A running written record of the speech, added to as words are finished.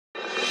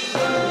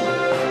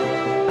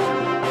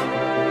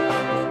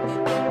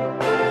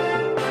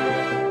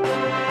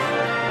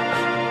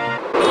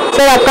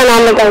Sir आपका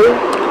नाम बताइए।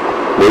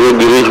 मुझे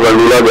गिरीश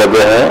मंडूला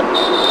कहते हैं।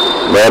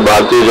 मैं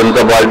भारतीय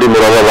जनता पार्टी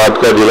मुरादाबाद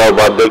का जिला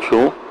उपाध्यक्ष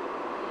हूँ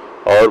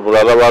और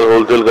मुरादाबाद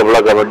होलसेल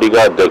कपड़ा कमेटी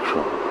का अध्यक्ष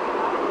हूँ।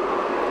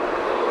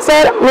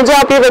 सर मुझे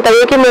आप ये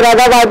बताइए कि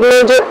मुरादाबाद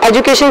में जो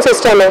एजुकेशन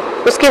सिस्टम है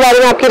उसके बारे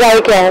में आपकी राय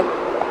क्या है?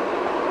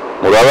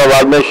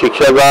 मुरादाबाद में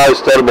शिक्षा का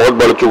स्तर बहुत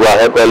बढ़ चुका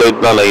है, पहले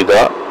इतना नहीं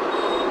था।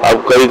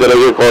 अब कई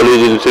तरह के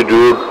कॉलेज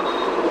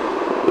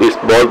इंस्टीट्यूट इस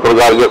बहुत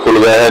प्रकार के खुल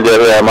गए हैं,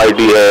 जैसे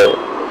MIT है,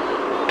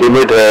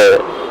 टिमिट है,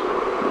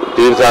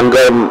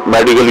 तीर्थांकर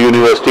मेडिकल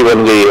यूनिवर्सिटी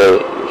बन गई है।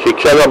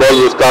 शिक्षा का बहुत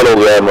विस्तार हो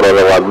गया है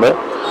मुरादाबाद में।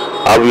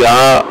 अब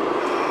यहाँ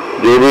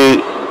जो भी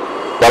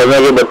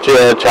पढ़ने के बच्चे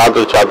हैं,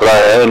 छात्र छात्रा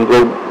हैं,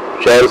 इनको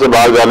शहर से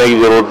बाहर जाने की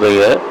जरूरत नहीं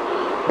है।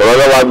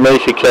 मुरादाबाद में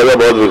शिक्षा का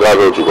बहुत विकास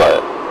हो चुका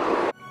है।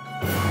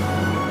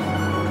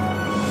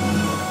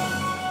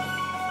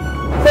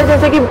 सर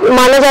जैसे कि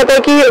माना जाता है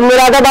कि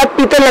मुरादाबाद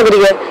पीतल नगरी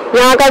है,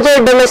 यहाँ का जो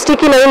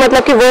डोमेस्टिक ही नहीं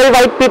मतलब कि वर्ल्ड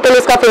वाइड पीतल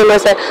इसका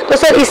फेमस है, तो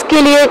सर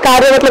इसके लिए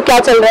कार्य मतलब क्या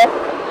चल रहा है?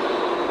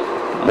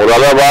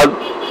 मुरादाबाद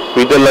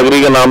पीतल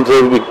नगरी के नाम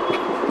से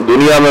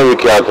दुनिया में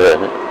विख्यात है।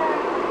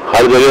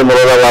 हर जगह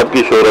मुरादाबाद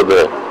की शोहरत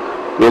है,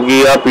 क्योंकि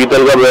यहाँ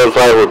पीतल का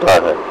व्यवसाय होता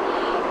है।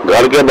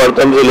 घर के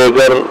बर्तन से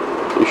लेकर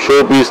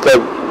शो पीस तक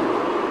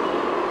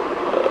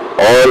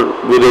और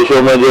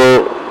विदेशों में जो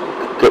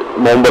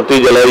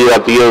मोमबत्ती जलाई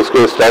जाती है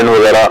उसके स्टैंड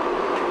वगैरह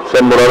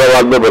सब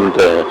मुरादाबाद में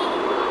बनते हैं।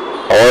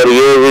 और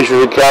ये विश्व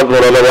विख्यात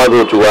मुरादाबाद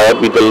हो चुका है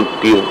पीतल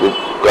की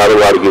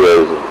कारोबार की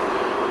वजह से।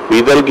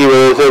 पीतल की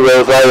वजह से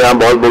व्यवसाय यहाँ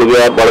बहुत बढ़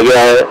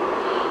गया है।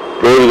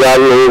 रोजगार,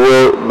 लोगों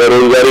को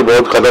बेरोजगारी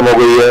बहुत खत्म हो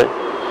गई है।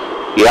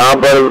 यहाँ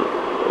पर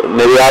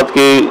निर्यात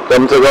की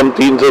कम से कम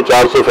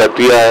 300-400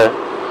 फैक्ट्रियाँ हैं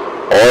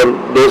और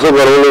 200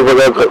 करोड़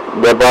रुपये का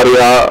व्यापार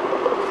यहाँ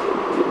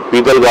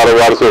पीतल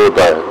कारोबार से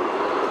होता है।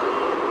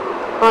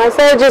 हाँ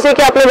सर, जैसे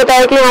कि आपने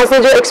बताया कि यहाँ से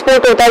जो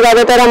एक्सपोर्ट होता है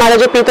ज़्यादातर हमारा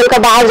जो पीतल का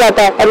बाहर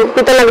जाता है और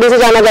पीतल नगरी से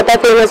जाना जाता है,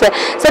 फेमस है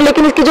सर।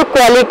 लेकिन इसकी जो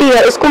क्वालिटी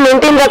है उसको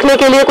मेंटेन रखने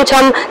के लिए कुछ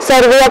हम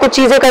सर्वे या कुछ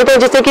चीज़ें करते हैं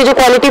जिससे कि जो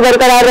क्वालिटी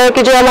बरकरार रहे,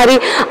 कि जो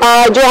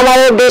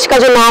हमारे देश का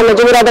जो नाम है,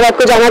 जो मुरादाबाद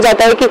को जाना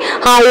जाता है कि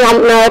हाँ ये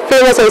हम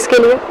फेमस है इसके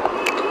लिए।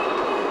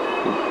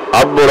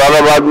 अब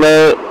मुरादाबाद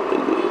में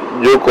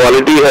जो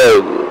क्वालिटी है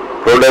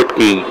प्रोडक्ट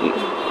की,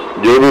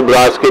 जो भी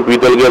ब्रास के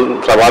पीतल के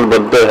सामान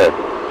बनते हैं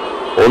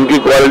उनकी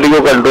क्वालिटी को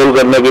कंट्रोल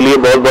करने के लिए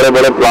बहुत बड़े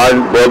बड़े प्लांट,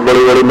 बहुत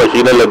बड़ी बड़ी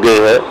मशीनें लग गई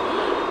हैं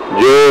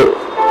जो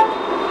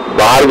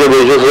बाहर के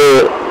देशों से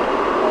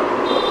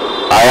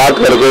आयात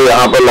करके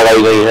यहाँ पर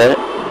लगाई गई हैं,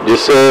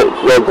 जिससे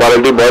वो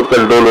क्वालिटी बहुत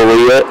कंट्रोल हो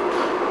गई है।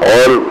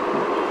 और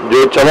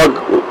जो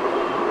चमक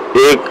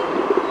एक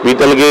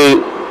पीतल की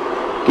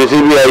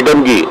किसी भी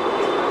आइटम की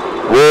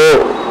वो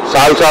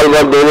साल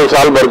भर, 2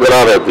 साल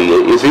बरकरार रहती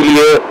है।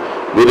 इसीलिए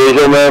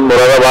विदेशों में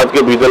मुरादाबाद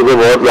के पीतल को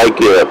बहुत लाइक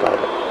किया जाता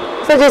है।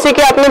 सर जैसे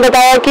कि आपने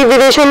बताया कि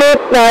विदेशों में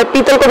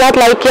पीतल को बहुत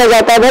लाइक किया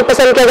जाता है, बहुत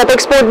पसंद किया जाता है,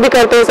 एक्सपोर्ट भी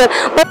करते हैं सर।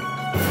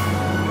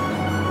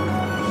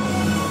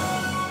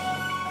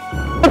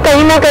 तो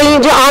कहीं ना कहीं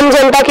जो आम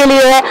जनता के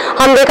लिए है,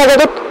 हम देखा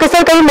जाए तो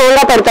सर कहीं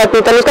महंगा पड़ता है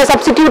पीतल, उसका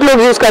सब्सिट्यूट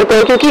लोग यूज करते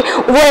हैं क्योंकि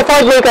वो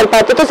अफोर्ड नहीं कर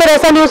पाते। तो सर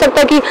ऐसा नहीं हो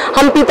सकता कि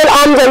हम पीतल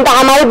आम जनता,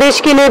 हमारे देश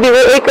के लिए भी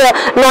वो एक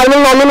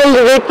नॉमिनल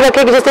रेट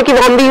रखे जिससे कि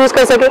हम भी यूज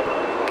कर सके?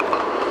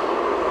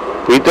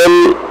 पीतल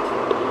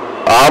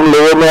आम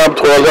लोगों में अब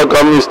थोड़ा सा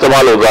कम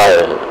इस्तेमाल होता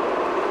है,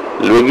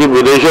 लेकिन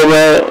विदेशों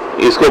में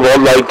इसको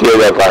बहुत लाइक किया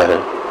जाता है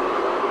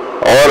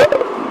और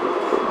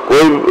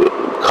कोई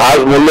खास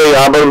मूल्य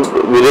यहाँ पर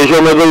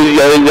विदेशों में तो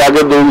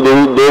जाके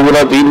 2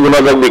 गुना 3 गुना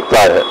तक बिकता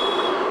है।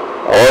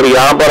 और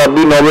यहाँ पर अब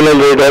भी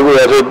नॉमिनल रेट है, कोई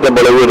ऐसे इतने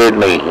बड़े हुए रेट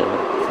नहीं है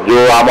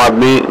जो आम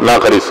आदमी ना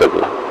खरीद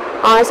सके।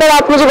 हाँ सर,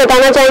 आप मुझे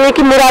बताना चाहेंगे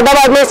कि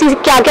मुरादाबाद में ऐसी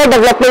क्या क्या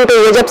डेवलपमेंट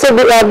हुई है जब से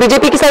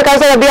बीजेपी की सरकार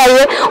सर अभी आई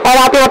है और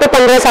आप यहाँ पे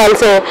 15 साल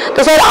से हैं?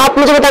 तो सर आप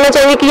मुझे बताना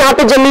चाहेंगे कि यहाँ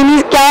पे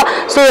जमीनी क्या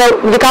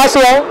विकास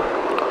हुआ है?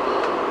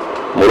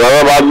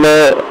 मुरादाबाद में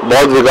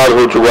बहुत विकास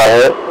हो चुका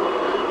है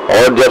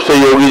और जब से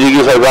योगी जी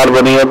की सरकार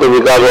बनी है तो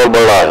विकास और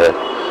बढ़ रहा है।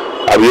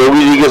 अब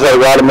योगी जी की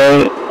सरकार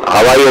में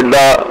हवाई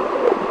अड्डा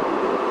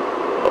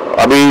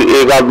अभी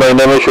 1-8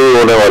 महीने में शुरू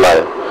होने वाला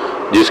है,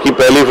 जिसकी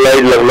पहली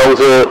फ्लाइट लखनऊ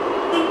से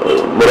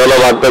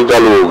मुरादाबाद तक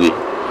चालू होगी।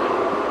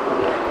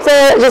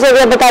 सर जैसे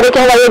आप बता रहे कि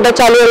हवाई अड्डा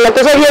चालू होगा,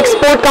 तो सर ये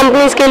एक्सपोर्ट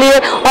कंपनीज के लिए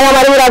और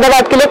हमारे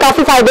मुरादाबाद के लिए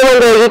काफ़ी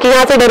फायदेमंद रहेगी कि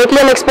यहाँ से डायरेक्टली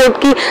हम एक्सपोर्ट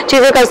की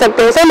चीज़ें कर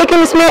सकते हैं। सर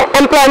लेकिन इसमें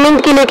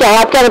एम्प्लॉयमेंट के लिए क्या है,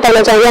 आप क्या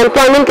बताना चाहेंगे?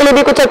 एम्प्लॉयमेंट के लिए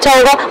भी कुछ अच्छा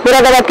होगा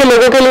मुरादाबाद के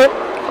लोगों के लिए?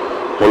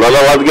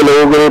 मुरादाबाद के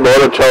लोगों के लिए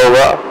बहुत अच्छा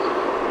होगा।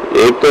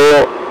 एक तो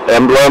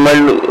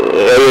एम्प्लॉयमेंट,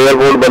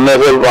 एयरपोर्ट बनने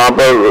से वहाँ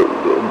पर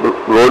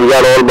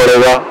रोजगार और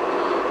बढ़ेगा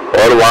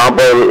और वहाँ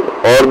पर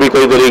और भी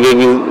कई तरीके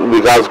की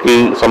विकास की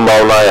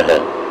संभावनाएं हैं।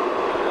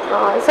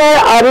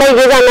 सर मैं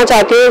ये जानना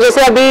चाहती हूँ,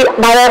 जैसे अभी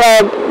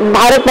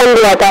भारत बंद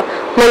हुआ था,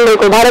 मंडे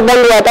को भारत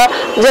बंद हुआ था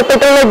जब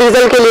पेट्रोल और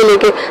डीजल के लिए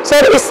लेके,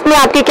 सर इसमें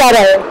आपकी क्या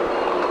राय है?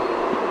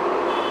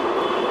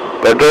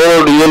 पेट्रोल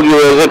और डीजल की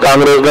वजह से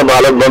कांग्रेस ने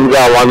भारत बंद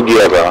का आह्वान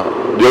किया था,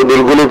 जो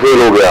बिल्कुल ही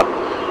फेल हो गया,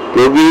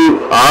 क्योंकि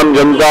आम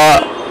जनता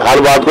हर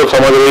बात को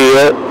समझ रही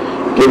है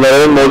कि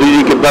नरेंद्र मोदी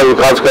जी कितना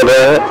विकास कर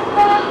रहे हैं।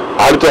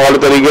 हर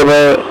तरीके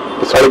में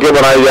सड़कें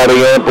बनाई जा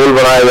रही हैं, पुल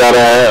बनाए जा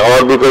रहे हैं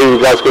और भी कई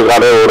विकास के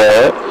कार्य हो रहे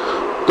हैं।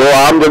 तो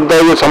आम जनता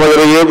ये समझ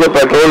रही है कि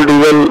पेट्रोल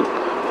डीजल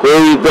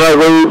कोई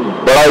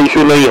बड़ा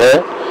इशू नहीं है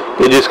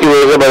कि जिसकी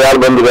वजह से बाजार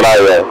बंद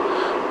कराया जाए।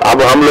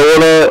 अब हम लोगों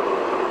ने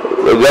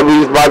जब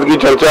इस बात की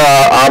चर्चा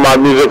आम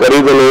आदमी से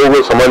करी तो लोगों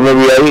को समझ में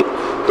भी आई,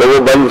 तो वो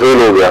बंद फेल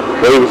हो गया,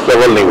 कोई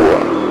सफल नहीं हुआ।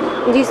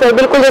 जी सर,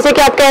 बिल्कुल जैसे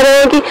कि आप कह रहे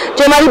हैं कि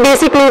जो हमारी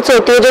बेसिक नीड्स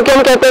होती है, जो कि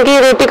हम कहते हैं कि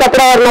रोटी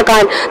कपड़ा और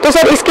मकान, तो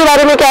सर इसके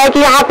बारे में क्या है कि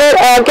यहाँ पे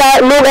क्या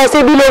लोग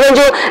ऐसे भी लोग हैं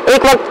जो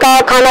एक वक्त का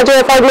खाना जो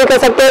अफोर्ड नहीं कर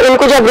सकते,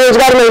 उनको जब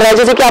रोजगार मिल रहा है,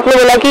 जैसे कि आपने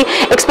बोला कि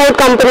एक्सपोर्ट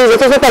कंपनीज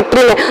जैसे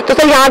फैक्ट्री में, तो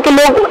सर यहाँ के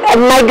लोग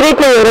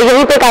माइग्रेट नहीं हो रहे,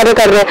 यहीं पे कार्य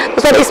कर रहे हैं,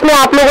 तो सर इसमें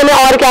आप लोगों ने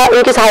और क्या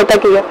उनकी सहायता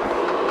की है?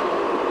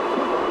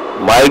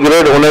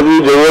 माइग्रेट होने की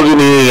जरूरत ही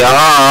नहीं है।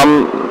 यहाँ आम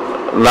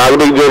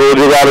नागरिक जो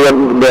रोजगार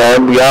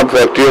यहाँ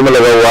फैक्ट्रियों में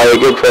लगा हुआ है,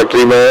 एक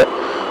फैक्ट्री में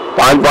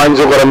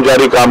 500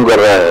 कर्मचारी काम कर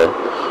रहे हैं,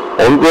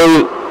 उनको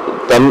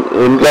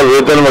उनका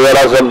वेतन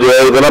वगैरह सब जो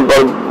है इतना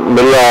पर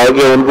मिल रहा है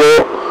कि उनको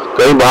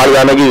कहीं बाहर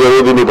जाने की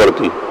जरूरत ही नहीं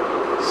पड़ती,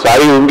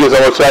 सारी उनकी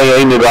समस्या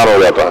यही निदान हो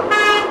जाता है।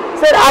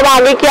 सर अब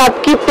आगे की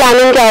आपकी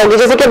प्लानिंग क्या होगी?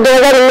 जैसे कि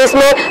 2019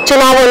 में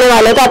चुनाव होने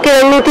वाले हैं, तो आपकी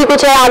रणनीति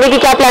कुछ है, आगे की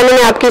क्या प्लानिंग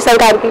है आपकी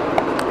सरकार की?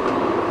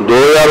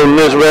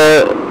 2019 में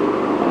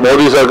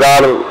मोदी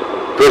सरकार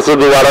फिर से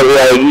दोबारा से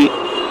आएगी,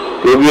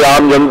 क्योंकि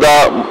आम जनता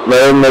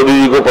नरेंद्र मोदी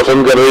जी को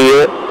पसंद कर रही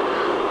है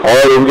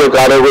और उनके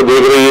कार्यों को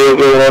देख रही है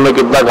कि उन्होंने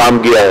कितना काम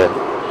किया है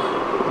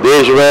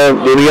देश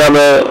में, दुनिया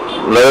में।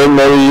 नरेंद्र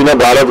मोदी जी ने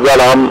भारत का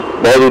नाम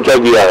बहुत ऊंचा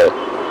किया है,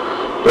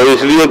 तो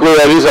इसलिए कोई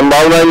ऐसी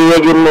संभावना नहीं है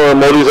कि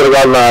मोदी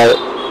सरकार ना आए।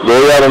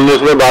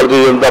 2019 में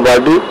भारतीय जनता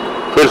पार्टी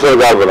फिर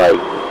सरकार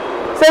बनाएगी।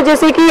 सर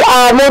जैसे कि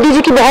मोदी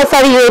जी की बहुत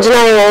सारी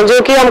योजनाएं हैं जो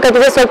कि हम कहते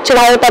थे स्वच्छ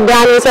भारत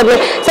अभियान, ये सब में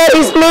सर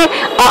इसमें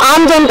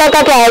आम जनता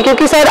का क्या है?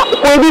 क्योंकि सर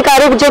कोई भी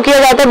कार्य जो किया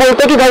जाता है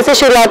बोलते हैं कि घर से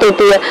शुरुआत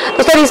होती है,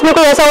 तो सर इसमें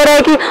कोई ऐसा हो रहा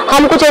है कि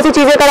हम कुछ ऐसी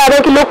चीजें करा रहे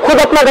हैं कि लोग खुद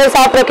अपना घर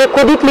साफ रखें,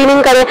 खुद ही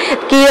क्लीनिंग करें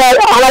कि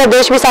हमारा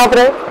देश भी साफ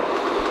रहे?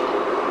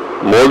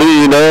 मोदी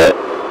जी ने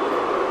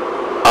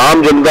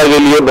आम जनता के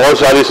लिए बहुत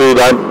सारी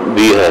सुविधाएं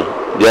दी है,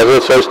 जैसे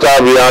स्वच्छता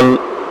अभियान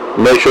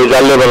में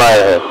शौचालय बनाए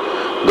हैं,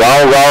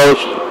 गांव-गांव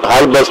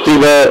हर बस्ती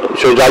में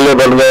शौचालय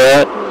बन गए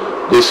हैं,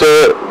 जिससे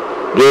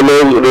जो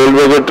लोग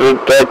रेलवे के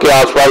ट्रैक के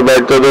आसपास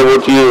बैठते थे वो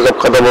चीज़ सब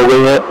खत्म हो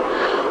गई हैं।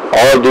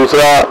 और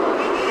दूसरा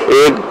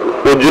एक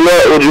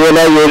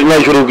उज्ज्वला योजना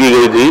शुरू की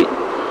गई थी,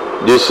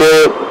 जिससे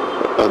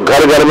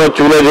घर घर में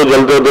चूल्हे जो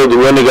जलते थे,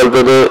 धुएं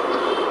निकलते थे,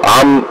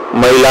 आम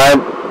महिलाएं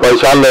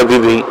परेशान रहती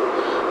थी।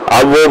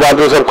 अब वो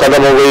बातें सब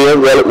खत्म हो गई है।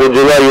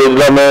 उज्ज्वला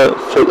योजना में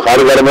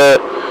हर घर में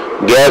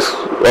गैस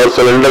और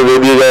सिलेंडर दे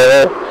दिए गए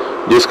हैं,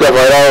 जिसका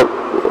फायदा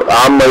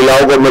आम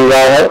महिलाओं को मिल रहा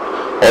है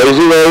और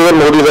इसी वजह से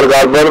मोदी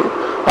सरकार पर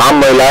आम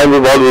महिलाएं भी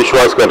बहुत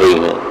विश्वास कर रही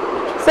हैं।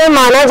 सर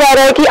माना जा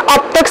रहा है कि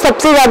अब तक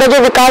सबसे ज्यादा जो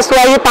विकास हुआ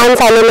है ये 5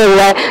 सालों में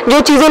हुआ है। जो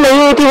चीजें नहीं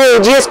हुई थी वो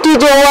जीएसटी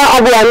जो हुआ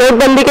अब हुआ,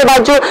 नोटबंदी के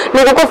बाद जो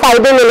लोगों को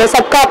फायदे मिले,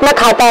 सबका अपना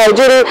खाता है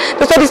जो,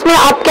 तो सर इसमें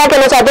आप क्या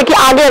कहना चाहते हैं कि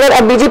आगे अगर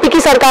अब बीजेपी की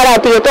सरकार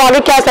आती है तो आगे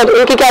क्या सर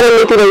उनकी क्या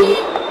रणनीति रहेगी?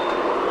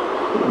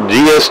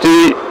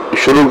 जीएसटी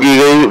शुरू की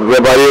गई,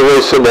 व्यापारियों को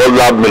इससे बहुत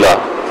लाभ मिला।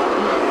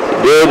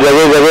 जो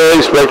जगह जगह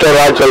इंस्पेक्टर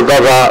राज चलता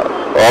था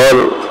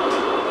और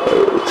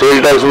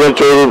सेल टैक्स में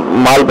जो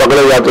माल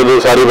पकड़े जाते थे,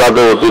 सारी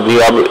बातें होती थी,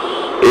 अब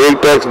एक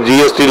टैक्स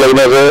जीएसटी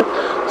लगने से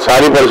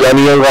सारी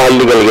परेशानियों का हल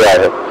निकल गया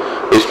है।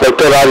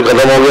 इंस्पेक्टर राज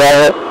खत्म हो गया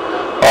है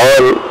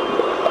और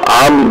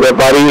आम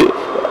व्यापारी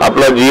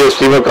अपना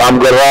जीएसटी में काम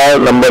कर रहा है,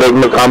 नंबर 1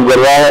 में काम कर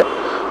रहा है,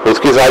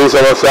 उसकी सारी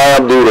समस्याएं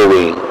अब दूर हो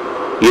गई।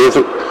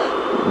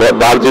 ये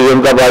भारतीय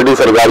जनता पार्टी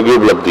सरकार की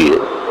उपलब्धि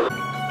है।